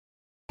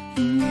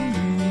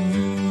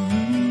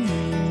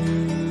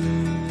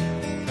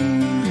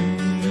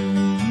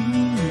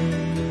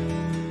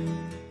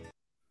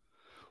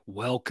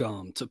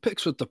Welcome to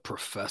Picks with the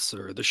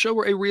Professor, the show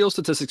where a real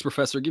statistics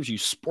professor gives you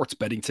sports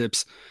betting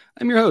tips.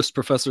 I'm your host,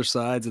 Professor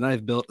Sides, and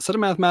I've built a set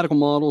of mathematical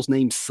models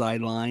named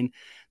Sideline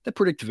that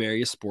predict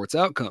various sports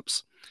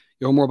outcomes.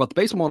 You'll hear more about the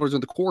baseball models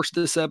in the course of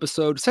this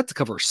episode, set to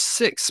cover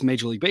 6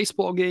 Major League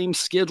Baseball games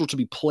scheduled to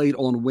be played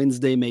on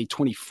Wednesday, May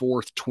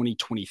 24th,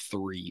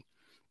 2023.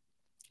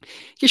 In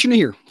case you're new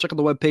here, check out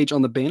the webpage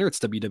on the banner. It's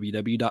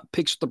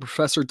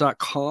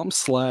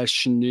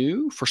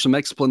www.pickswiththeprofessor.com/new for some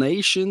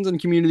explanations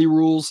and community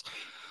rules.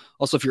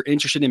 Also, if you're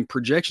interested in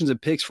projections and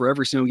picks for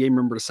every single game,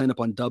 remember to sign up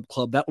on Dub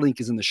Club. That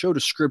link is in the show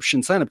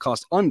description. Sign-up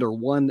costs under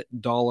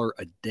 $1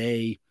 a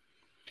day.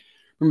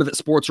 Remember that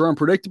sports are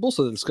unpredictable,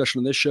 so the discussion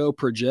on this show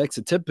projects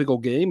a typical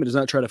game. It does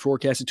not try to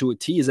forecast it to a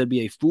T, as that'd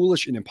be a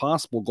foolish and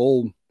impossible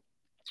goal.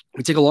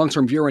 We take a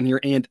long-term view on here,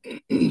 and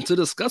to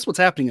discuss what's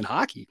happening in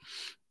hockey,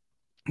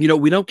 we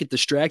don't get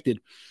distracted.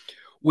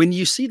 When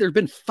you see there have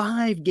been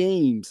 5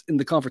 games in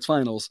the conference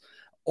finals,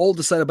 all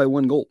decided by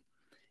 1 goal.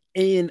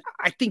 And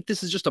I think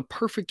this is just a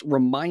perfect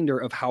reminder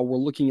of how we're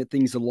looking at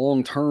things the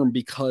long term,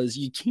 because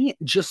you can't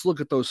just look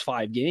at those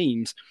 5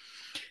 games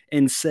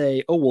and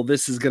say, oh, well,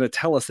 this is going to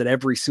tell us that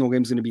every single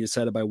game is going to be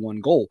decided by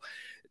 1 goal.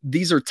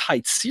 These are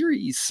tight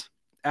series,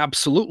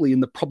 absolutely.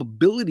 And the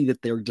probability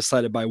that they're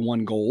decided by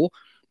 1 goal,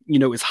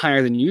 is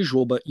higher than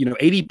usual. But,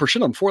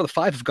 80% on 4 of the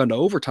 5 have gone to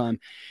overtime.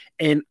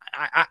 And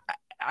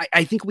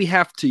I think we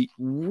have to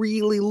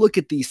really look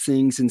at these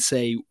things and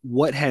say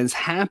what has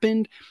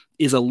happened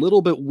is a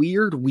little bit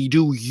weird. We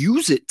do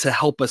use it to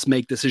help us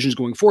make decisions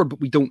going forward, but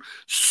we don't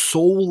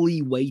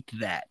solely weight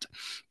that.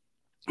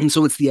 And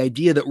so it's the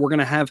idea that we're going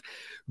to have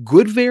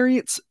good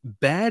variance,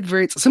 bad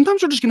variance.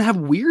 Sometimes we're just going to have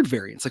weird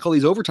variance, like all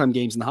these overtime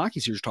games in the hockey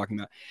series you're talking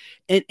about.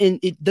 And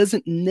it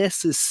doesn't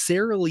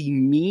necessarily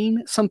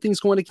mean something's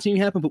going to continue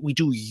to happen, but we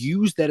do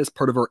use that as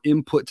part of our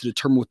input to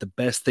determine what the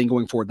best thing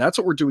going forward. That's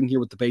what we're doing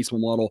here with the baseball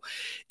model,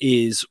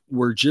 is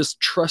we're just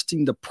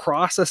trusting the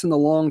process in the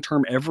long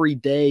term. Every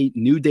day,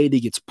 new data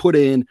gets put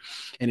in,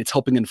 and it's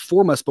helping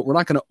inform us, but we're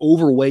not going to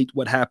overweight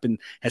what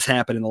has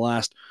happened in the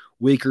last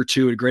week or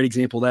two. A great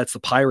example, that's the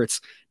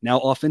Pirates now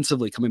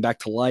offensively coming back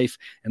to life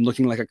and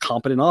looking like a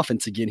competent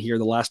offense again here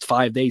the last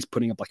 5 days,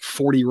 putting up like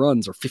 40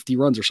 runs or 50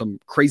 runs or some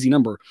crazy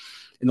number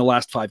in the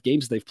last 5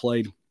 games they've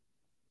played.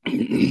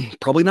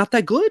 Probably not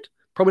that good.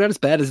 Probably not as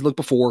bad as it looked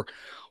before.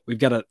 We've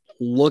got to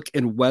look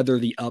and weather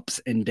the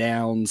ups and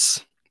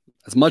downs.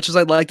 As much as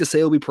I'd like to say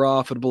it'll be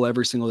profitable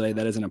every single day,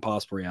 that is an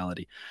impossible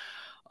reality,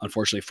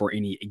 unfortunately, for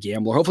any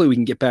gambler. Hopefully we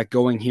can get back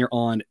going here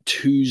on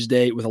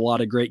Tuesday with a lot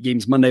of great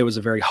games. Monday was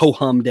a very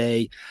ho-hum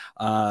day,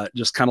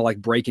 just kind of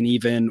like breaking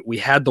even. We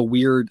had the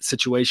weird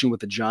situation with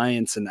the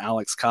Giants and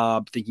Alex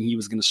Cobb thinking he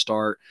was going to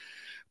start,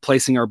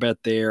 placing our bet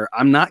there.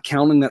 I'm not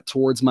counting that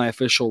towards my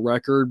official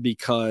record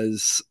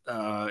because,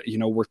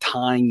 we're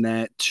tying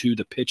that to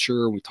the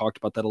pitcher. We talked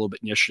about that a little bit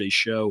in yesterday's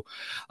show.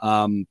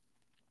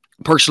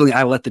 Personally,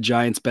 I let the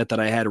Giants bet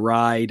that I had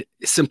ride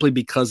simply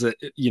because,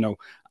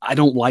 I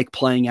don't like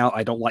playing out.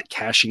 I don't like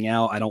cashing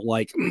out. I don't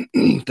like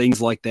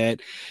things like that.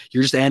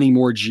 You're just adding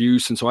more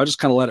juice. And so I just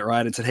kind of let it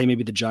ride and said, hey,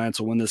 maybe the Giants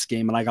will win this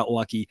game. And I got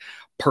lucky.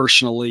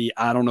 Personally,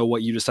 I don't know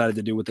what you decided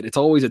to do with it. It's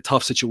always a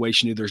tough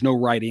situation. There's no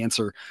right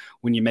answer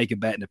when you make a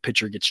bet and a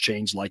pitcher gets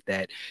changed like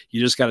that.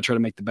 You just got to try to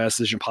make the best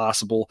decision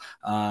possible.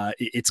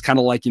 It's kind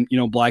of like,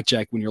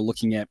 blackjack when you're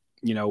looking at,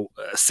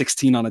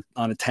 16 on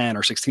a 10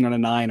 or 16 on a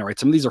 9. All right.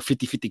 Some of these are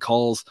 50-50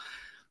 calls.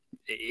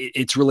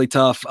 It's really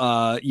tough,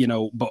 but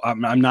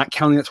I'm not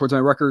counting that towards my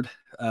record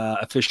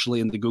officially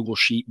in the Google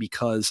sheet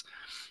because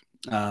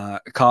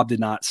Cobb did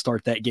not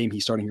start that game.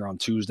 He's starting here on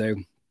Tuesday.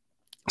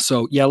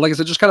 So, yeah, like I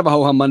said, just kind of a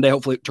ho-hum Monday.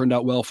 Hopefully it turned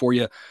out well for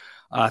you.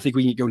 I think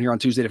we can get going here on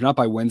Tuesday. If not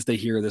by Wednesday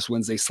here, this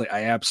Wednesday slate,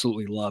 I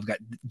absolutely love. Got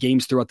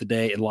games throughout the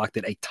day and locked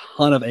in a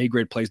ton of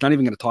A-grade plays. Not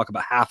even going to talk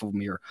about half of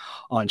them here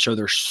on show.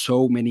 There's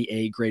so many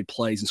A-grade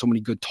plays and so many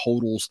good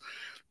totals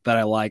that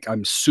I like.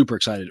 I'm super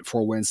excited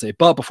for Wednesday.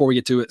 But before we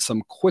get to it,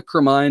 some quick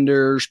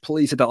reminders.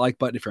 Please hit that like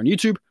button if you're on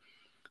YouTube.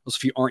 Also,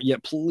 if you aren't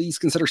yet, please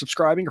consider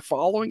subscribing or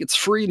following. It's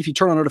free. And if you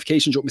turn on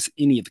notifications, you won't miss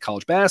any of the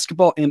college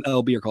basketball,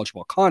 MLB, or college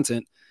football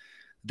content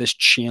this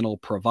channel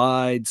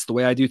provides. The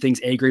way I do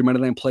things, A-grade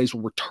moneyline plays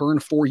will return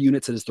 4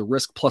 units. That is the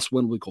risk plus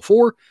win will equal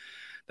 4.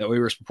 That way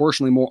we're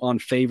proportionally more on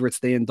favorites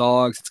than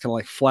dogs. It's kind of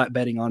like flat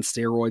betting on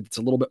steroids. It's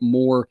a little bit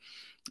more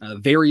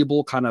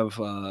variable, kind of,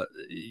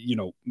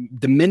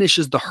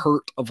 diminishes the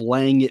hurt of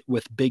laying it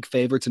with big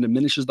favorites and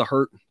diminishes the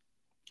hurt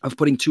of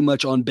putting too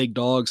much on big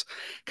dogs.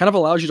 Kind of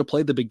allows you to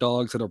play the big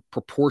dogs at a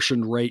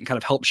proportioned rate and kind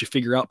of helps you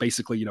figure out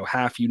basically,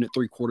 half unit,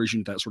 3/4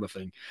 unit, that sort of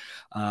thing.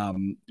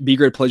 B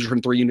grade plays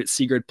return 3 units,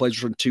 C grade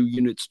plays return 2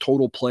 units.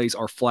 Total plays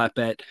are flat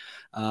bet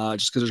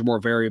just because there's more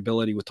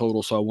variability with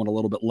total. So I want a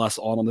little bit less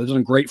on them. They've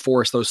done great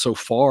for us though so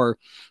far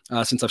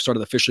since I've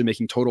started officially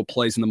making total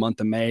plays in the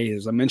month of May.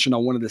 As I mentioned, I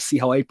wanted to see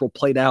how April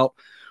played out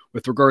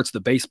with regards to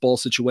the baseball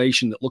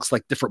situation. That looks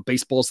like different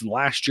baseballs than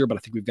last year, but I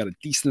think we've got a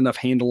decent enough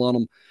handle on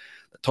them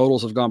The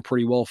totals have gone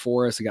pretty well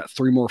for us. I got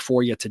 3 more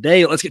for you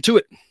today. Let's get to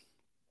it.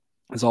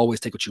 As always,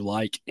 take what you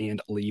like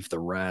and leave the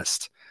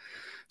rest.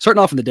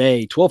 Starting off in the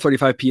day,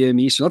 12:35 p.m.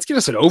 Eastern. Let's get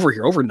us an over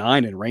here, over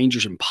 9 in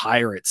Rangers and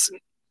Pirates.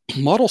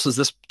 Model says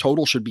this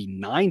total should be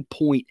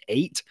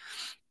 9.8.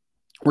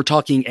 We're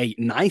talking a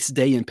nice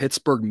day in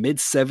Pittsburgh,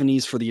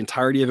 mid-70s for the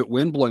entirety of it.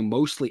 Wind blowing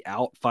mostly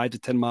out 5 to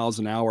 10 miles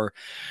an hour.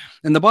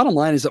 And the bottom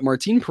line is that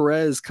Martin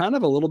Perez, kind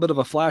of a little bit of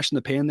a flash in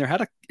the pan there,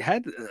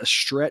 had a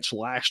stretch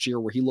last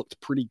year where he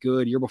looked pretty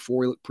good. Year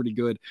before, he looked pretty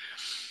good.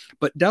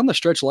 But down the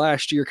stretch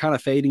last year, kind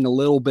of fading a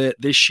little bit.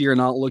 This year,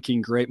 not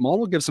looking great.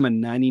 Model gives him a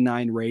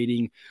 99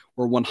 rating,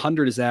 where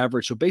 100 is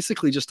average. So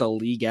basically just a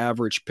league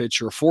average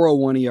pitcher.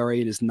 4.01 ERA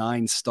at his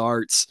 9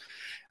 starts.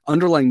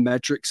 Underlying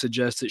metrics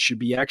suggest it should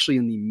be actually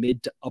in the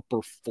mid to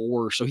upper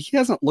 4. So he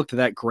hasn't looked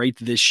that great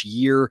this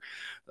year.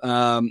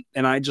 And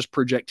I just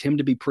project him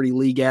to be pretty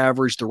league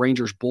average. The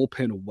Rangers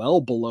bullpen well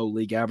below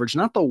league average.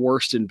 Not the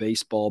worst in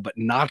baseball, but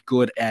not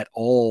good at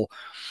all.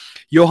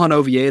 Johan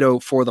Oviedo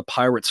for the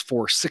Pirates,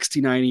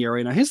 4.69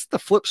 ERA. Now, here's the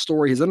flip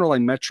story. His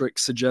underlying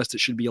metrics suggest it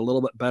should be a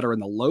little bit better in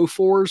the low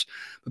 4s,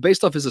 but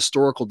based off his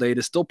historical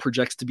data, still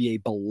projects to be a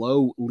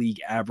below league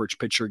average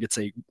pitcher. Gets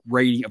a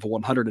rating of a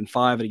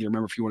 105. And again,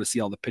 remember, if you want to see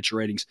all the pitcher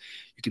ratings,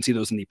 you can see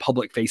those in the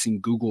public-facing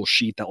Google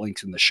sheet. That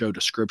link's in the show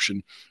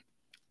description.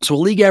 So a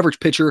league average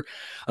pitcher,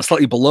 a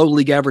slightly below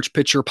league average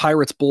pitcher.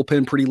 Pirates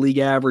bullpen, pretty league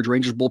average.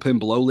 Rangers bullpen,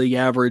 below league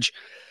average.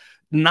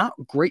 Not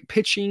great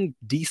pitching,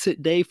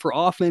 decent day for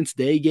offense,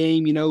 day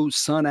game,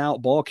 sun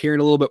out, ball carrying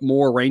a little bit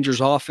more.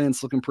 Rangers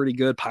offense looking pretty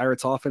good.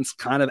 Pirates offense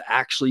kind of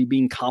actually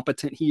being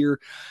competent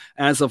here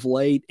as of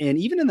late. And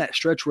even in that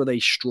stretch where they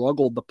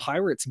struggled, the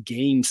Pirates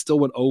game still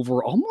went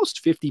over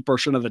almost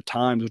 50% of the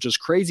times, which is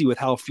crazy with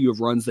how few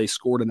of runs they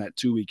scored in that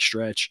 2-week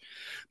stretch.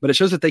 But it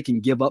shows that they can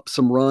give up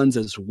some runs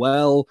as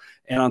well.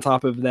 And on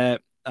top of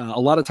that,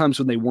 a lot of times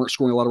when they weren't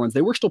scoring a lot of runs,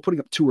 they were still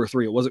putting up 2 or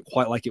 3. It wasn't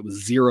quite like it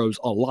was zeros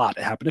a lot.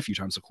 It happened a few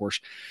times, of course.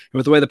 And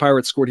with the way the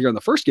Pirates scored here in the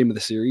first game of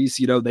the series,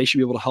 they should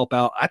be able to help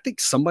out. I think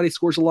somebody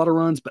scores a lot of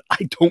runs, but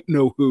I don't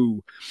know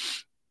who.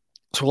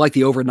 So I like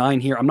the over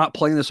 9 here. I'm not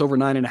playing this over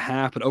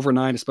 9.5, but over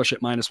 9, especially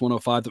at minus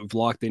 105 that we've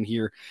locked in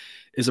here,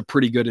 is a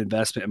pretty good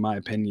investment in my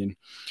opinion.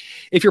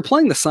 If you're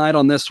playing the side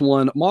on this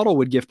one, model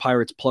would give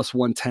Pirates plus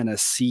 110 a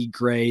C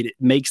grade. It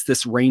makes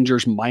this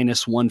Rangers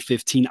minus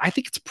 115. I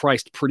think it's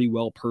priced pretty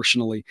well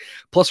personally.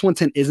 Plus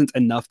 110 isn't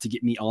enough to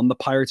get me on the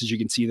Pirates. As you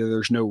can see,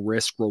 there's no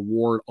risk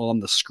reward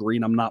on the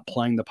screen. I'm not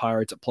playing the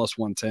Pirates at plus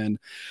 110.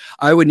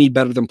 I would need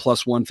better than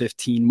plus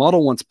 115.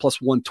 Model wants plus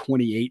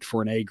 128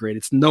 for an A grade.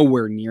 It's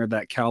nowhere near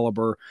that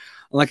caliber.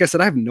 Like I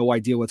said, I have no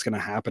idea what's going to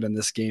happen in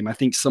this game. I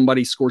think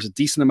somebody scores a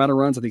decent amount of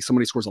runs. I think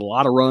somebody scores a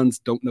lot of runs.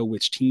 Don't know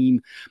which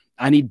team.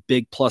 I need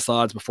big plus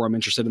odds before I'm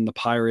interested in the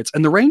Pirates.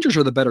 And the Rangers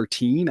are the better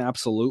team,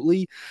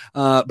 absolutely.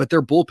 But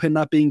their bullpen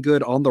not being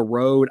good on the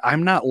road.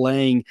 I'm not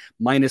laying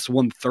minus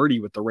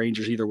 130 with the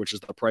Rangers either, which is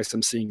the price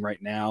I'm seeing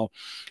right now.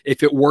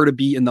 If it were to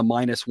be in the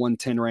minus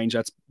 110 range,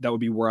 that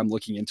would be where I'm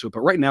looking into it. But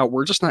right now,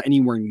 we're just not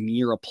anywhere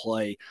near a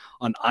play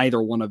on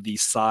either one of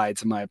these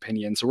sides, in my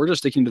opinion. So we're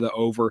just sticking to the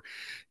over,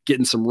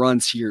 getting some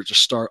runs here to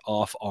start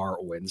off our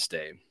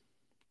Wednesday.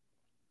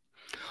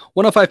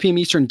 1:05 p.m.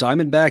 Eastern,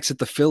 Diamondbacks at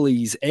the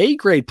Phillies.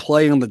 A-grade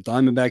play on the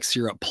Diamondbacks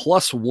here at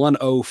plus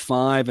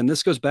 105. And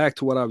this goes back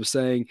to what I was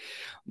saying.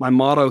 My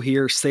motto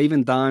here,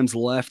 saving dimes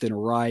left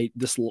and right.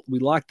 We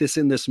locked this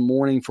in this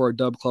morning for our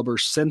Dub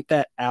Clubbers. Sent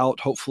that out.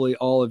 Hopefully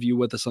all of you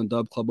with us on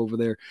Dub Club over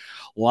there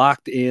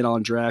locked in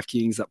on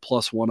DraftKings at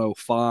plus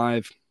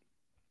 105.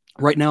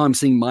 Right now, I'm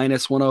seeing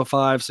minus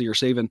 105, so you're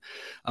saving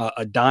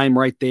a dime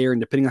right there. And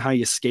depending on how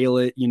you scale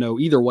it,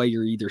 either way,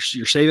 you're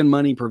saving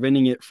money,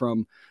 preventing it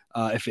from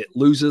if it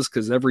loses,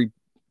 because every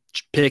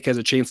pick has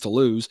a chance to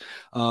lose,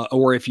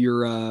 or if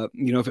you're,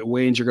 if it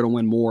wins, you're going to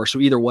win more. So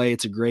either way,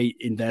 it's a great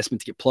investment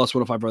to get plus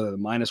 105 rather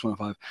than minus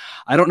 105.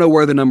 I don't know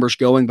where the number's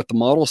going, but the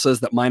model says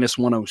that minus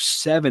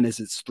 107 is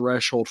its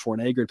threshold for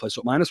an A-grade play.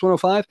 So minus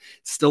 105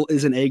 still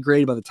is an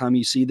A-grade by the time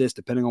you see this,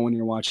 depending on when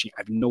you're watching.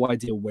 I have no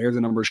idea where the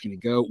number is going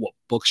to go, what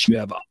books you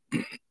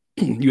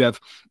have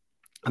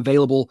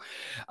available,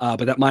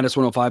 but that minus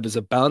 105 is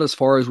about as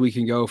far as we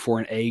can go for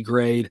an A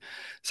grade.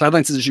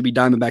 Sideline says it should be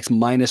Diamondbacks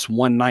minus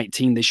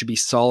 119. They should be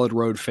solid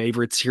road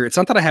favorites here. It's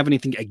not that I have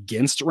anything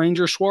against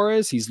Ranger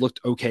Suarez. He's looked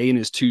okay in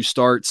his 2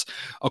 starts.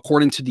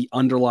 According to the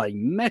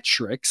underlying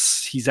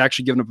metrics, he's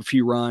actually given up a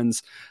few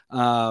runs.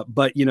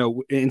 But,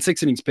 in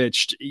 6 innings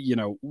pitched,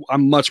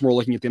 I'm much more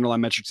looking at the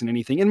underlying metrics than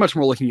anything, and much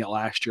more looking at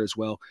last year as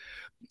well.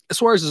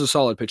 Suarez is a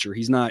solid pitcher.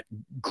 He's not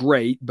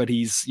great, but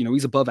he's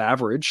above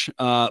average.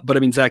 But I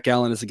mean, Zach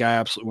Gallen is a guy I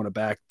absolutely want to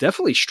back.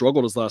 Definitely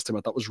struggled his last time. I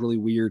thought was really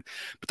weird,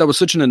 but that was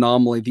such an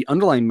anomaly. The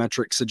underlying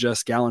metrics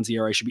suggest Gallen's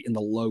ERA should be in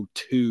the low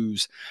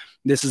 2s.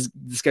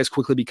 This guy's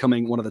quickly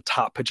becoming one of the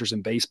top pitchers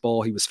in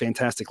baseball. He was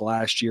fantastic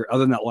last year.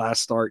 Other than that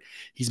last start,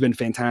 he's been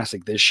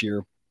fantastic this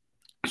year.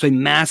 So a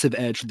massive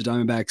edge for the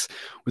Diamondbacks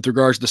with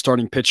regards to the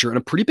starting pitcher, and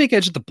a pretty big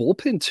edge at the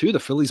bullpen too. The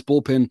Phillies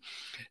bullpen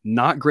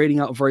not grading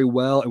out very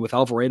well, and with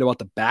Alvarado out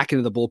the back end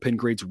of the bullpen,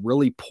 grades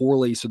really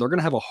poorly. So they're going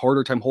to have a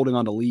harder time holding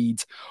on to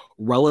leads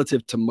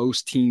relative to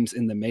most teams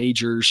in the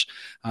majors.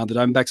 The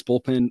Diamondbacks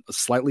bullpen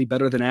slightly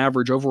better than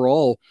average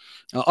overall.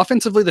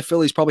 Offensively, the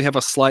Phillies probably have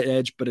a slight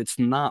edge, but it's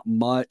not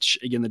much.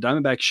 Again, the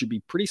Diamondbacks should be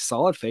pretty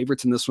solid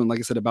favorites in this one. Like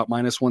I said, about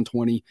minus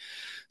 120.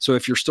 So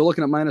if you're still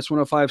looking at minus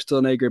 105, still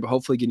an A grade, but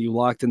hopefully, again, you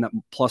locked in that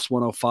plus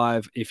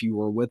 105 if you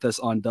were with us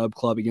on Dub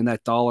Club. Again,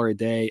 that $1 a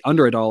day,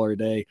 under $1 a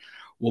day,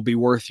 will be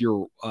worth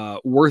your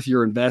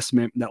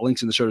investment. That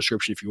link's in the show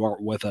description if you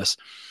aren't with us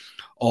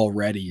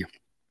already.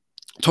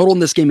 Total in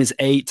this game is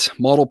 8.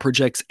 Model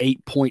projects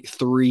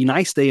 8.3.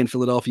 Nice day in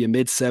Philadelphia,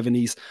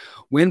 mid-70s.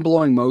 Wind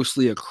blowing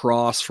mostly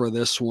across for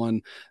this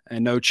one,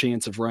 and no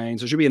chance of rain.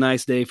 So it should be a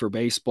nice day for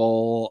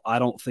baseball. I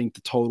don't think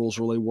the total is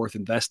really worth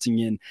investing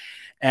in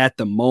at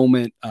the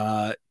moment,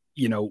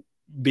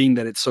 being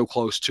that it's so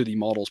close to the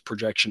model's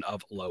projection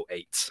of low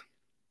 8s.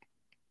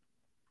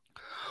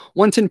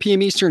 1:10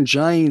 p.m. Eastern,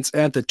 Giants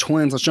at the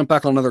Twins. Let's jump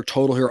back on another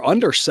total here.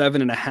 Under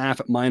 7.5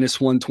 at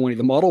minus 120.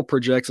 The model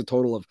projects a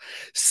total of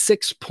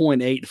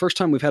 6.8. The first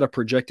time we've had a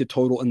projected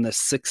total in the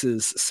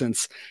sixes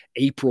since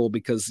April,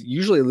 because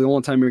usually the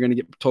only time you're going to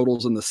get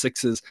totals in the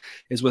sixes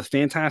is with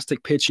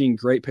fantastic pitching,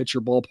 great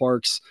pitcher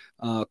ballparks,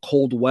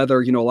 cold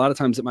weather. A lot of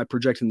times it might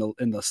project in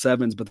the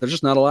sevens, but there's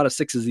just not a lot of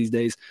sixes these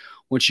days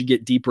once you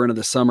get deeper into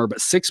the summer. But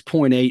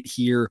 6.8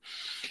 here.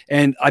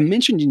 And I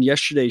mentioned in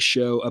yesterday's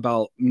show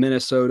about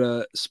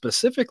Minnesota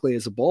specifically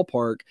as a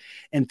ballpark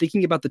and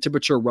thinking about the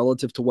temperature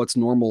relative to what's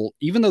normal.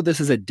 Even though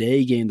this is a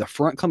day game, the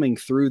front coming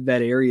through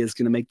that area is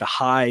going to make the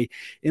high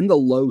in the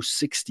low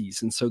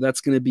 60s. And so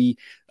that's going to be,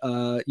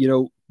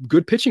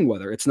 good pitching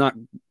weather. It's not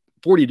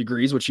 40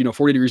 degrees, which,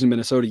 40 degrees in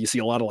Minnesota, you see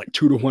a lot of like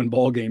 2-1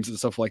 ball games and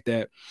stuff like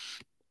that.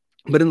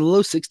 But in the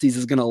low 60s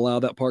is going to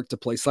allow that park to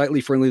play slightly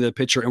friendly to the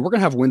pitcher. And we're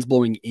going to have winds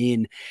blowing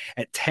in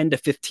at 10 to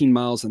 15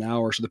 miles an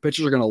hour. So the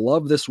pitchers are going to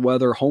love this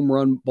weather. Home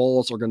run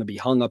balls are going to be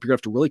hung up. You're going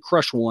to have to really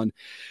crush one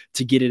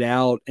to get it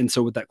out. And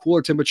so with that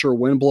cooler temperature,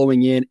 wind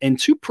blowing in, and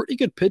two pretty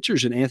good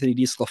pitchers in Anthony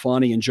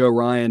DeSclafani and Joe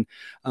Ryan,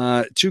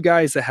 two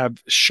guys that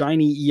have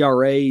shiny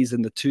ERAs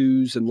in the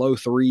 2s and low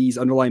 3s.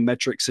 Underlying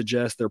metrics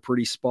suggest they're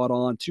pretty spot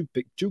on. Two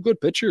good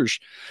pitchers,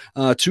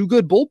 two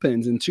good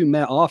bullpens, and two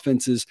Met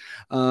offenses.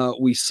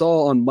 We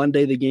saw on Monday,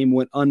 the game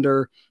went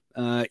under,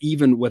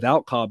 even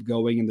without Cobb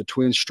going, and the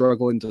Twins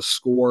struggling to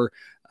score.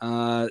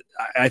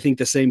 I think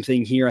the same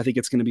thing here. I think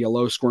it's going to be a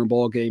low-scoring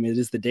ball game. It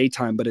is the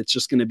daytime, but it's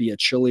just going to be a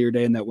chillier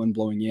day and that wind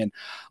blowing in.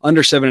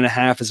 Under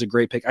 7.5 is a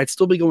great pick. I'd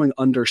still be going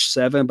under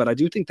 7, but I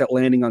do think that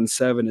landing on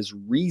 7 is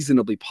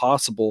reasonably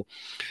possible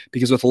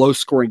because with a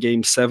low-scoring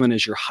game, 7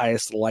 is your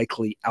highest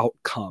likely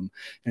outcome.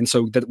 And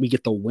so that we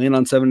get the win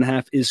on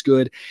 7.5 is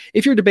good.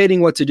 If you're debating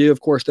what to do,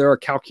 of course, there are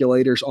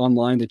calculators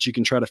online that you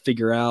can try to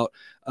figure out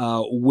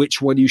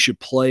which one you should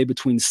play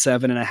between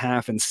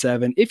 7.5 and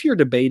 7. If you're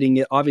debating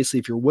it, obviously,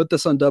 if you're with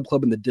us on Dub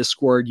Club in the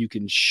Discord, you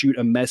can shoot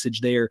a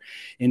message there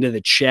into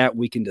the chat.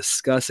 We can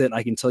discuss it.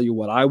 I can tell you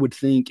what I would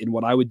think and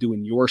what I would do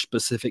in your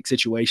specific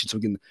situation. So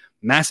again,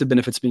 massive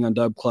benefits being on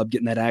Dub Club,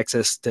 getting that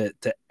access to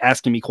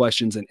asking me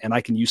questions, and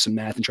I can use some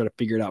math and try to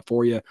figure it out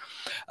for you.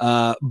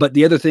 But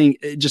the other thing,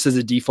 just as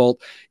a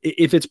default,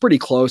 if it's pretty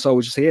close, I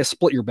would just say, yeah,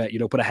 split your bet,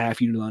 put a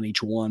half unit on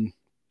each one,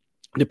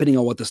 depending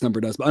on what this number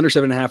does. But under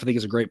 7.5, I think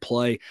is a great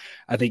play.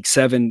 I think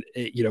 7,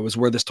 is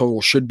where this total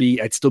should be.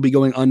 I'd still be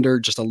going under,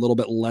 just a little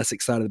bit less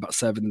excited about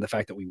 7 than the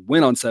fact that we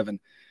win on 7,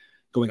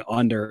 going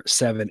under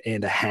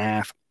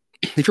 7.5.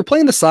 If you're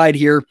playing the side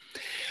here,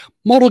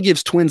 model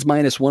gives Twins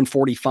minus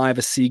 145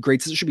 a C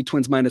grade. So it should be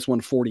Twins minus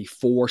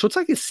 144. So it's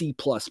like a C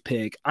plus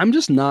pick. I'm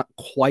just not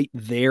quite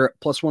there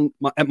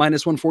at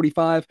minus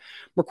 145.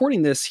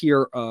 Recording this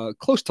here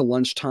close to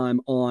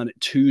lunchtime on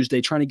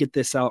Tuesday, trying to get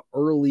this out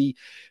early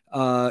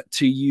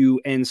to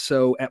you. And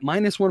so at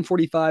minus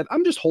 145,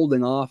 I'm just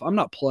holding off. I'm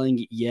not playing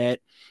it yet.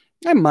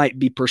 I might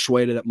be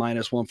persuaded at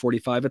minus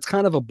 145. It's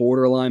kind of a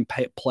borderline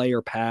play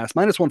or pass.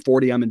 Minus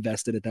 140, I'm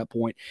invested at that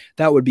point.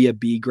 That would be a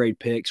B grade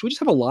pick. So we just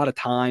have a lot of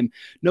time.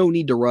 No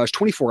need to rush.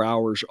 24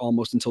 hours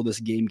almost until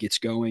this game gets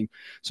going.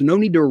 So no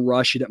need to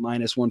rush it at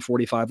minus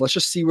 145. Let's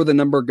just see where the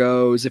number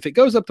goes. If it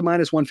goes up to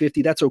minus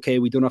 150, that's okay.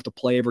 We don't have to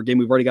play every game.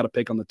 We've already got a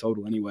pick on the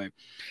total anyway.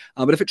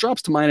 But if it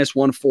drops to minus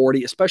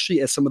 140,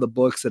 especially as some of the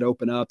books that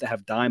open up that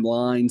have dime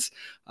lines,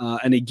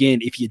 and again,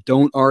 if you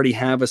don't already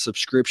have a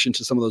subscription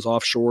to some of those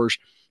offshores,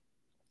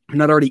 you're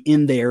not already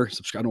in there. I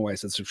don't know why I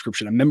said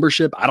subscription, a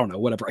membership. I don't know,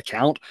 whatever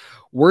account.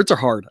 Words are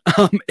hard.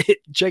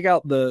 Check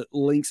out the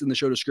links in the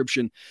show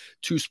description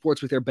to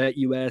Sports with Their Bet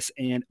US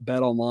and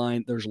Bet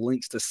Online. There's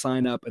links to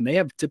sign up, and they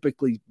have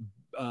typically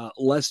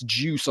less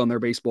juice on their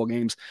baseball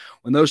games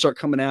when those start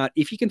coming out.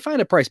 If you can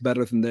find a price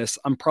better than this,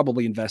 I'm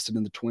probably invested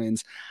in the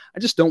Twins. I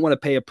just don't want to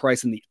pay a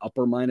price in the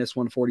upper minus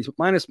 140s,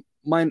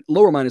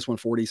 lower minus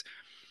 140s.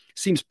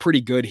 seems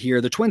pretty good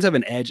here. The Twins have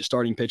an edge at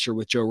starting pitcher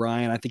with Joe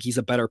Ryan. I think he's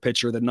a better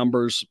pitcher. The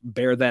numbers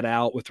bear that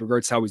out with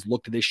regards to how he's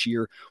looked this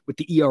year with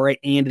the ERA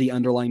and the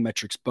underlying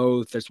metrics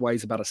both. That's why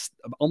he's about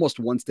almost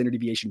one standard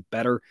deviation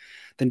better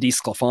than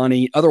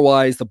DeSclafani.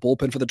 Otherwise, the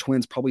bullpen for the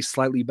Twins probably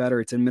slightly better.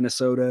 It's in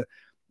Minnesota.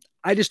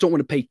 I just don't want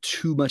to pay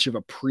too much of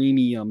a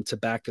premium to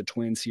back the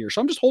Twins here.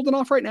 So I'm just holding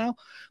off right now.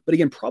 But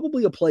again,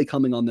 probably a play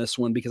coming on this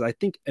one because I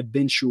think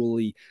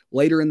eventually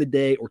later in the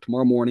day or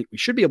tomorrow morning, we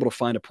should be able to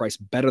find a price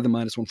better than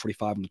minus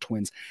 145 on the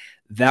Twins.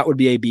 That would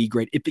be a B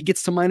grade. If it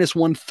gets to minus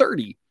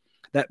 130,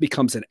 that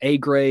becomes an A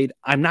grade.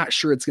 I'm not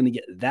sure it's going to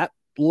get that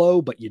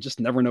low, but you just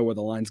never know where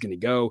the line's going to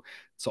go.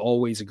 It's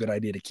always a good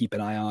idea to keep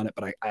an eye on it.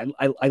 But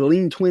I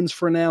lean Twins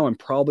for now. I'm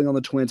probably on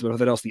the Twins, but if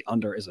anything else, the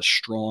under is a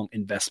strong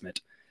investment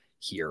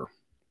here.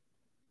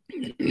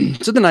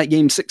 So the night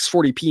game,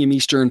 6:40 p.m.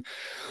 Eastern.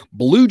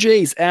 Blue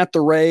Jays at the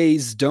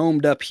Rays,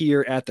 domed up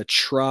here at the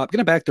Trop. Going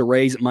to back the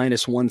Rays at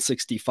minus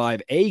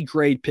 165. A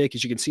grade pick,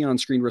 as you can see on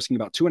screen, risking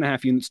about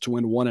 2.5 units to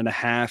win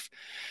 1.5.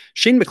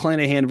 Shane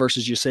McClanahan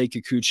versus Yusei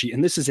Kikuchi,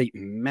 and this is a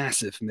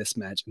massive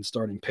mismatch in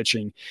starting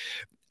pitching.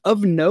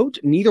 Of note,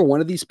 neither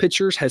one of these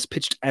pitchers has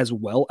pitched as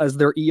well as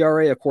their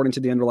ERA according to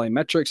the underlying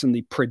metrics, and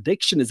the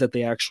prediction is that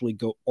they actually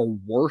go or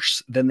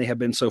worse than they have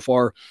been so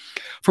far.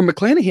 For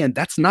McClanahan,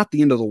 that's not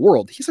the end of the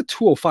world. He's a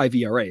 2.05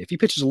 ERA. If he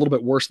pitches a little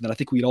bit worse than that, I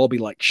think we'd all be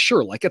like,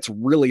 sure, like that's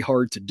really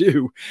hard to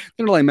do.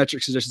 The underlying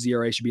metrics suggest his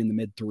ERA should be in the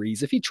mid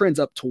threes. If he trends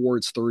up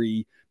towards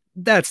 3,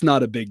 that's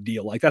not a big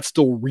deal. Like that's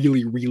still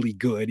really, really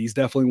good. He's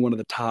definitely one of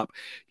the top,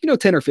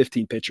 10 or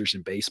 15 pitchers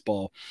in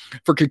baseball.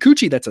 For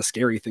Kikuchi, that's a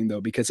scary thing though,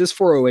 because his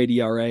 4.08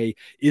 ERA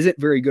isn't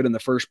very good in the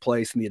first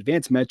place. And the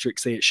advanced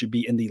metrics say it should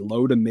be in the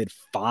low to mid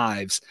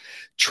 5s,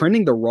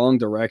 trending the wrong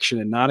direction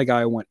and not a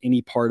guy I want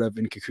any part of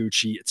in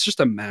Kikuchi. It's just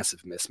a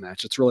massive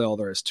mismatch. That's really all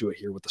there is to it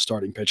here with the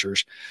starting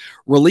pitchers.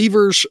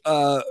 Relievers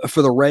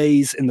for the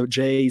Rays and the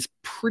Jays,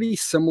 pretty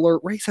similar.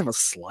 Rays have a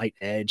slight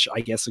edge,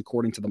 I guess,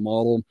 according to the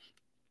model.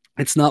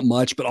 It's not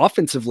much, but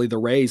offensively, the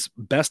Rays,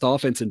 best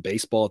offense in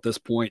baseball at this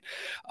point.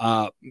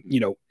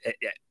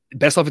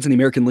 Best offense in the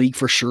American League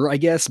for sure, I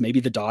guess. Maybe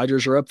the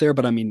Dodgers are up there,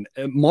 but I mean,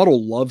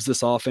 model loves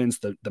this offense.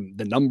 The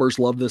numbers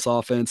love this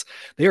offense.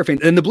 They are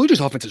and the Blue Jays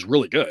offense is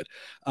really good.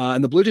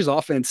 And the Blue Jays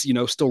offense,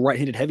 still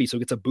right-handed heavy, so it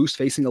gets a boost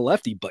facing a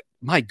lefty. But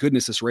my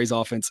goodness, this Rays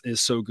offense is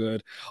so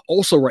good.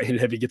 Also right-handed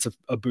heavy gets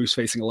a boost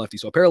facing a lefty.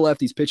 So a pair of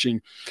lefties pitching,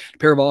 a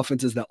pair of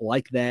offenses that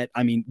like that.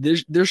 I mean,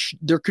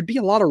 there could be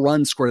a lot of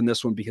runs scored in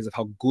this one because of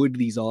how good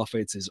these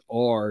offenses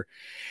are.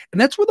 And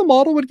that's where the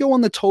model would go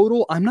on the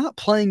total. I'm not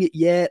playing it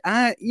yet.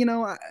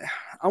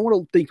 I want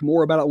to think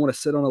more about it. I want to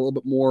sit on it a little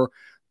bit more.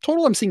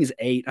 Total I'm seeing is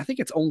 8. I think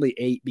it's only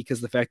 8 because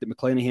of the fact that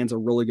McClanahan's a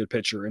really good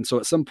pitcher. And so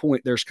at some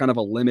point there's kind of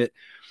a limit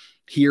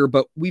here,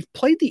 but we've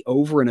played the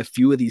over in a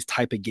few of these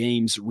type of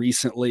games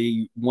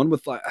recently. One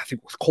with, I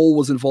think with Cole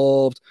was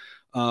involved.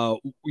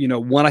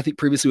 One I think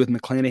previously with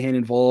McClanahan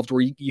involved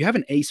where you have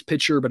an ace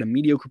pitcher, but a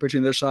mediocre pitcher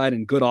on their side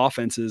and good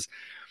offenses.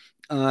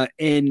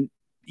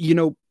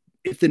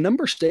 If the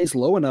number stays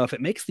low enough,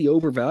 it makes the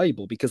over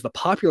valuable because the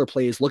popular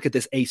play is look at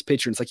this ace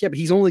pitcher. And it's like, yeah, but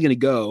he's only going to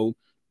go,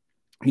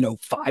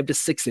 5 to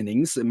 6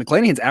 innings. And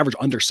McClanahan's average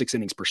under 6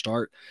 innings per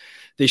start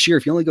this year.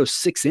 If he only goes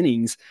 6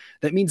 innings,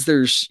 that means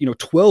there's,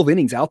 12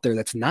 innings out there.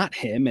 That's not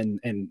him.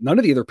 And none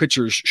of the other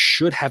pitchers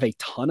should have a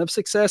ton of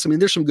success. I mean,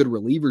 there's some good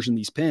relievers in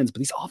these pens, but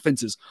these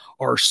offenses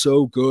are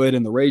so good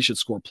and the Rays should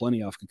score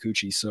plenty off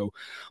Kikuchi. So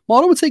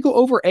model would say go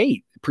over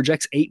 8.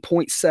 Projects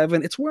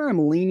 8.7. It's where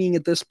I'm leaning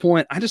at this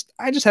point. I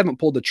just haven't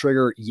pulled the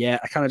trigger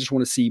yet. I kind of just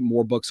want to see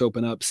more books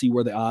open up, see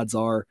where the odds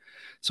are.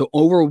 So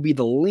over will be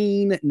the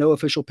lean. No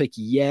official pick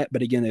yet.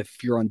 But again,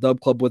 if you're on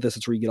Dub Club with us,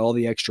 it's where you get all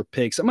the extra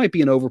picks. It might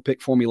be an over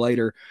pick for me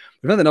later.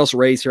 If nothing else,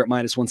 Rays here at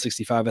minus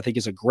 165, I think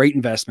is a great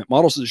investment.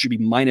 Model says it should be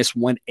minus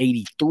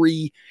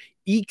 183.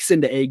 Ekes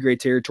into A grade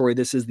territory.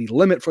 This is the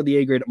limit for the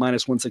A grade at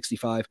minus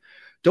 165.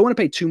 Don't want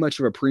to pay too much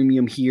of a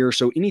premium here.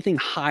 So anything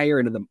higher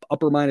into the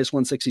upper minus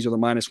 160s or the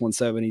minus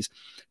 170s,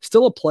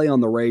 still a play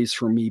on the Rays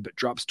for me, but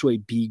drops to a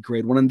B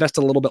grade. Want to invest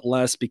a little bit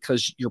less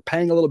because you're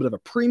paying a little bit of a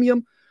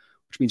premium,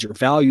 which means your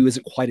value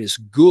isn't quite as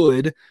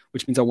good,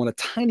 which means I want a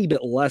tiny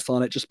bit less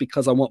on it just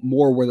because I want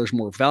more where there's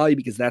more value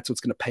because that's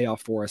what's going to pay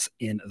off for us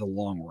in the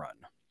long run.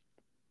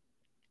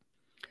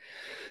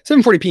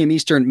 7:40 p.m.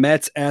 Eastern,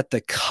 Mets at the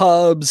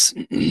Cubs.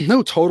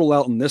 No total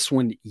out in this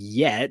one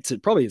yet.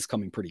 It probably is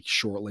coming pretty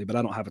shortly, but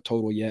I don't have a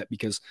total yet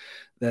because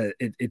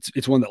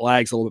it's one that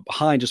lags a little bit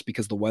behind just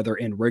because the weather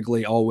in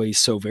Wrigley always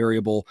so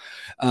variable.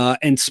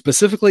 And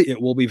specifically,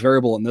 it will be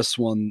variable in this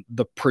one.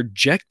 The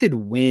projected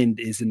wind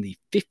is in the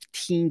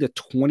 15 to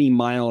 20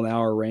 mile an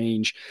hour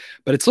range,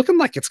 but it's looking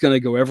like it's going to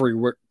go every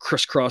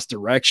crisscross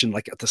direction.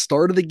 Like at the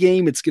start of the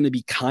game, it's going to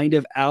be kind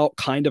of out,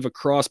 kind of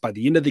across. By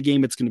the end of the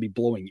game, it's going to be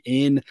blowing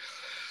in.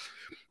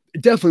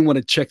 definitely want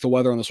to check the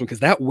weather on this one because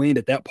that wind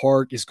at that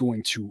park is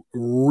going to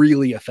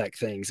really affect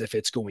things if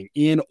it's going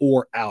in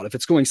or out. If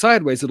it's going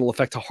sideways, it'll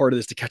affect how hard it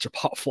is to catch a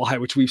pop fly,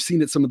 which we've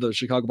seen at some of the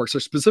Chicago parks. So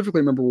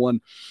specifically remember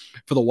one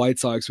for the White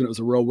Sox when it was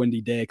a real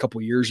windy day a couple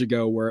of years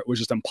ago where it was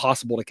just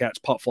impossible to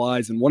catch pop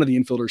flies. And one of the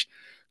infielders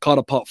caught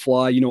a pop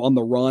fly, on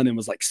the run and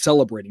was like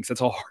celebrating. So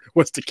that's how hard it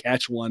was to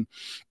catch one.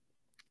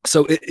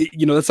 So,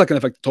 that's not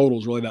going to affect the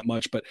totals really that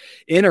much, but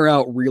in or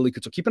out, really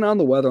good. So keep an eye on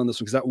the weather on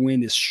this one because that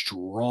wind is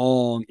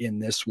strong in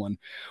this one.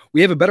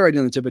 We have a better idea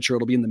on the temperature.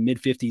 It'll be in the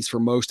mid 50s for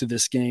most of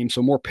this game.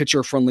 So more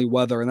pitcher friendly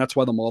weather. And that's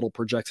why the model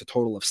projects a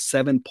total of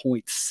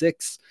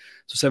 7.6.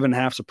 So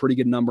 7.5 is a pretty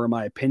good number in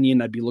my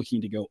opinion. I'd be looking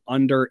to go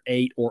under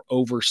 8 or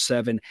over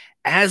 7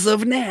 as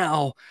of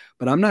now,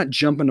 but I'm not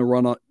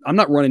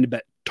running to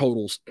bet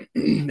totals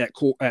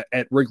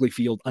at Wrigley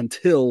Field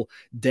until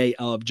day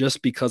of,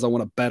 just because I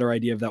want a better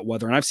idea of that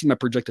weather. And I've seen my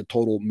projected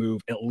total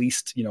move at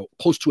least,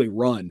 close to a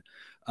run,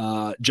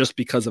 just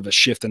because of a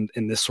shift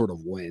in this sort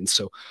of wind.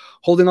 So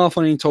holding off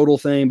on any total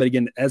thing. But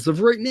again, as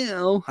of right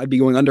now, I'd be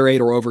going under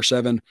 8 or over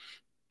 7.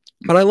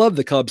 But I love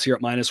the Cubs here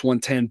at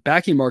 -110.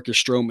 Backing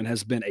Marcus Stroman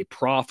has been a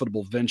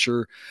profitable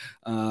venture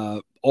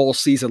all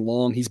season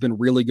long. He's been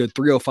really good.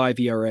 3.05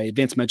 ERA.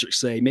 Advanced metrics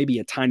say maybe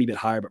a tiny bit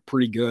higher, but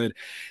pretty good.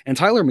 And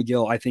Tyler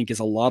McGill, I think, is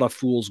a lot of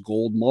fool's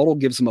gold. Model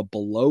gives him a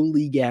below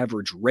league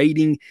average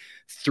rating,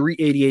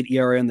 3.88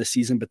 ERA in the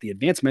season, but the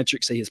advanced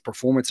metrics say his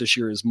performance this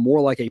year is more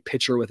like a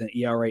pitcher with an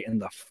ERA in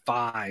the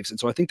 5s. And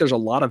so I think there's a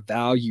lot of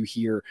value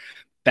here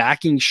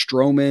backing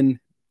Stroman,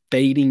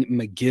 fading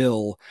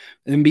McGill.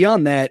 And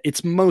beyond that,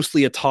 it's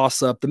mostly a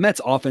toss-up. The Mets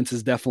offense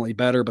is definitely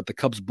better, but the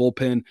Cubs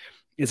bullpen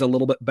is a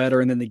little bit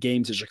better, and then the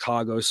game's in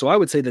Chicago. So I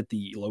would say that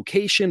the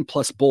location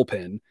plus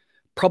bullpen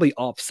probably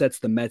offsets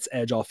the Mets'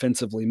 edge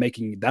offensively,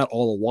 making that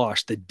all a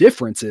wash. The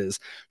difference is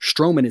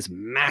Stroman is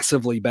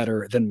massively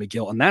better than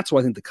McGill, and that's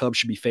why I think the Cubs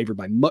should be favored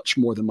by much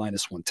more than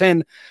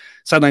 -110.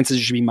 Sideline says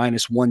it should be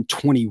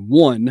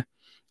 -121.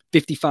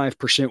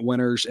 55%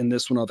 winners in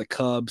this one are the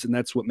Cubs, and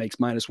that's what makes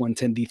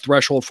 -110 the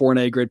threshold for an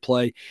A grade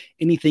play.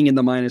 Anything in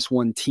the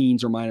 -1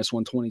 teens or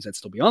 -120s, that'd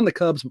still be on the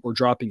Cubs, but we're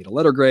dropping it a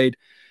letter grade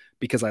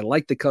because I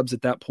like the Cubs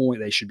at that point.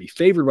 They should be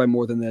favored by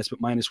more than this,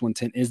 but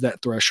 -110 is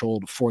that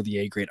threshold for the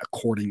A grade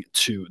according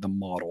to the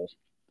model.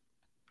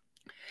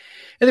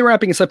 And then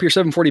wrapping us up here,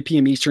 7:40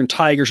 p.m. Eastern,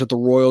 Tigers at the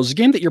Royals, a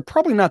game that you're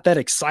probably not that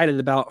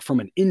excited about from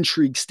an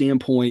intrigue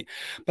standpoint,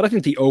 but I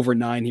think the over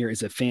 9 here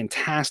is a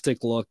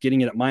fantastic look. Getting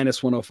it at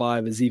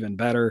 -105 is even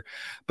better.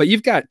 But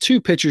you've got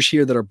two pitchers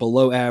here that are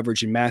below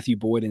average in Matthew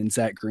Boyd and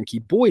Zach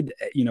Greinke. Boyd,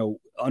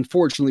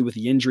 unfortunately with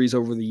the injuries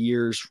over the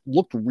years,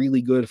 looked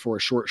really good for a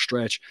short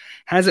stretch.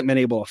 Hasn't been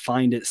able to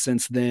find it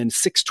since then.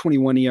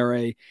 6.21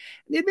 ERA.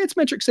 The advanced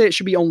metrics say it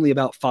should be only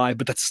about 5,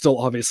 but that's still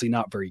obviously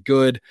not very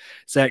good.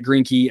 Zach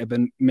Greinke, I've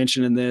been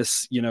mentioning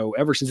this,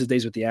 ever since his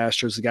days with the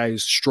Astros, the guy who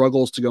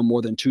struggles to go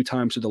more than 2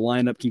 times through the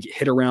lineup, can get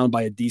hit around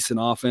by a decent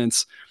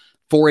offense.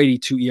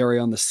 4.82 ERA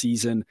on the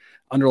season.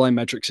 Underlying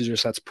metrics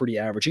suggest that's pretty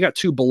average. You got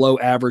 2 below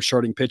average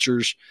starting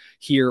pitchers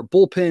here.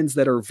 Bullpens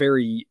that are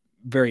very,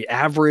 very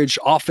average,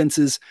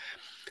 offenses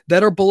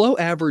that are below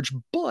average.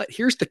 But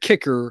here's the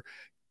kicker.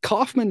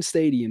 Kauffman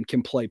Stadium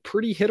can play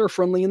pretty hitter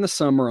friendly in the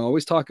summer. I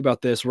always talk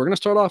about this. We're going to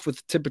start off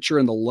with temperature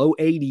in the low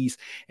 80s.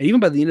 And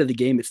even by the end of the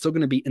game, it's still going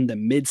to be in the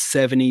mid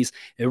 70s.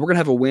 And we're going to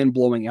have a wind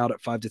blowing out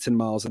at 5 to 10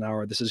 miles an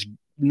hour. This is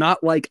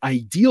not like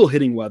ideal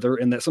hitting weather.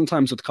 And that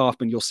sometimes with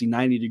Kauffman, you'll see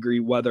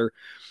 90-degree weather,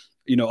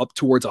 up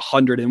towards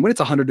 100. And when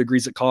it's 100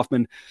 degrees at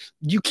Kauffman,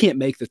 you can't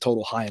make the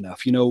total high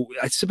enough,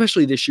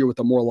 especially this year with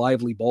the more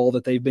lively ball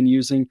that they've been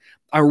using.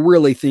 I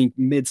really think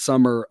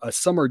midsummer, a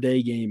summer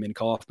day game in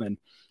Kauffman,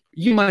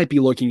 you might be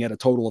looking at a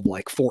total of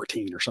like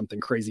 14 or something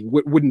crazy.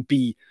 Would it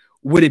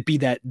be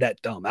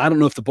that dumb? I don't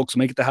know if the books will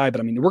make it that high, but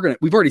I mean,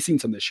 we've already seen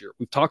some this year.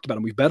 We've talked about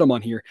them. We've bet them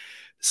on here.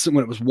 So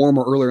when it was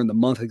warmer earlier in the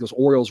month, I think those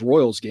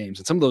Orioles-Royals games,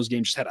 and some of those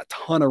games just had a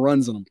ton of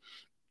runs in them.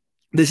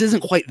 This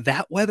isn't quite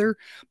that weather,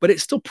 but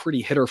it's still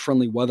pretty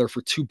hitter-friendly weather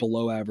for 2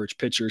 below-average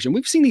pitchers. And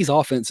we've seen these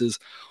offenses,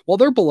 while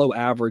they're below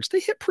average, they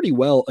hit pretty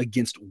well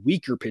against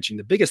weaker pitching.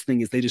 The biggest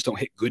thing is they just don't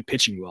hit good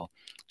pitching well.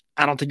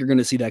 I don't think you're going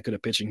to see that good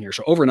of pitching here.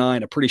 So over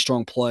 9, a pretty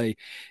strong play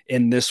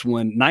in this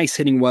one. Nice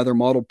hitting weather.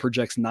 Model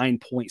projects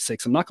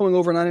 9.6. I'm not going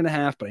over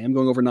 9.5, but I am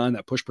going over 9.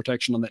 That push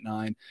protection on that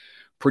 9,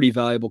 pretty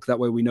valuable. That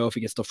way we know if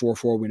it gets to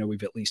 4-4, we know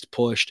we've at least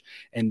pushed.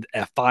 And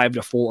a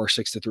 5-4 or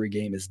 6-3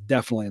 game is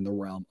definitely in the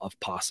realm of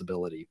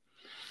possibility.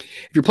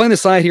 If you're playing the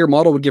side here,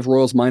 model would give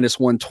Royals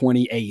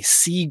 -120 a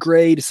C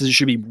grade. This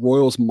should be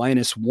Royals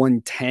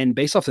 -110.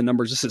 Based off the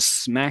numbers, this is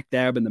smack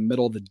dab in the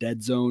middle of the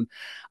dead zone.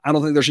 I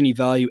don't think there's any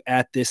value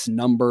at this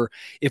number.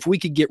 If we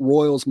could get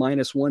Royals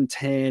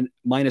 -110,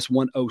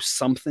 -10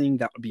 something,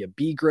 that would be a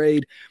B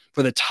grade.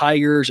 For the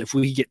Tigers, if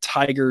we get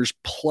Tigers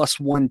plus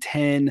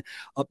 110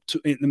 up to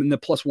in the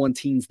plus 1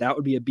 teens, that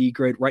would be a B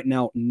grade. Right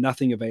now,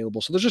 nothing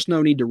available. So there's just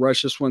no need to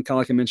rush this one. Kind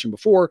of like I mentioned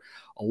before,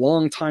 a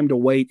long time to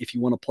wait if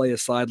you want to play a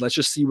side. Let's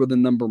just see where the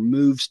number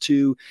moves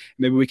to.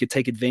 Maybe we could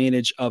take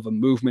advantage of a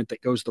movement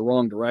that goes the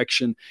wrong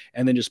direction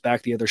and then just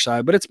back the other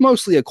side. But it's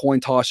mostly a coin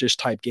toss-ish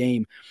type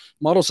game.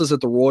 Model says that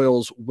the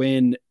Royals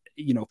win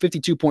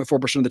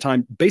 52.4% of the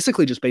time,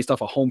 basically just based off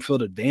a home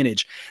field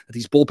advantage. That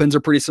these bullpens are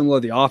pretty similar.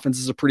 The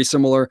offenses are pretty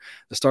similar.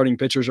 The starting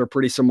pitchers are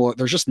pretty similar.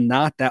 There's just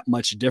not that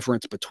much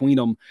difference between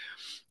them.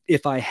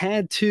 If I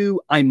had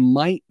to, I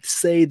might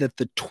say that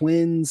the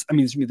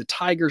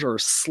Tigers are a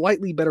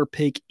slightly better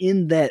pick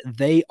in that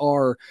they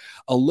are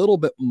a little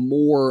bit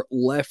more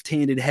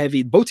left-handed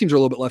heavy. Both teams are a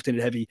little bit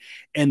left-handed heavy.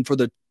 And for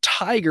the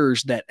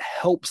Tigers, that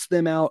helps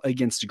them out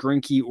against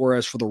Greinke,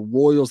 whereas for the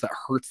Royals, that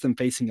hurts them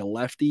facing a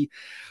lefty.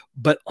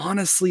 But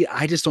honestly,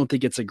 I just don't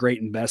think it's a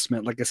great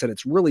investment. Like I said,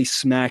 it's really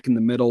smack in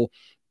the middle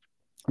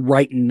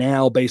right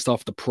now based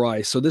off the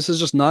price. So this is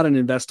just not an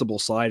investable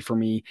side for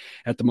me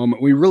at the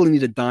moment. We really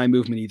need a dime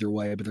movement either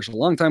way, but there's a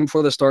long time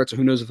before this starts, so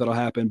who knows if that'll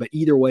happen. But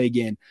either way,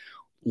 again,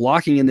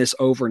 locking in this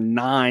over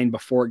 9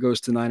 before it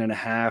goes to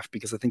 9.5,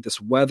 because I think this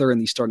weather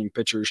and these starting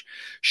pitchers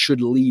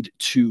should lead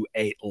to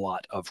a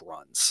lot of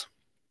runs.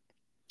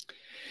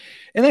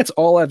 And that's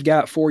all I've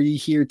got for you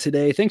here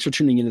today. Thanks for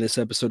tuning into this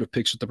episode of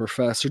Picks with the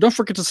Professor. Don't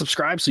forget to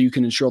subscribe so you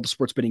can ensure all the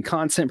sports betting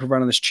content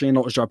provided on this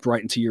channel is dropped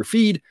right into your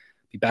feed.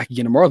 Be back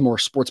again tomorrow with more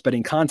sports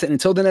betting content.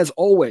 Until then, as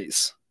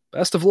always,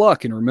 best of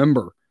luck. And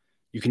remember,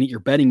 you can eat your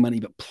betting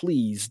money, but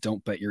please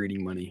don't bet your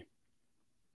eating money.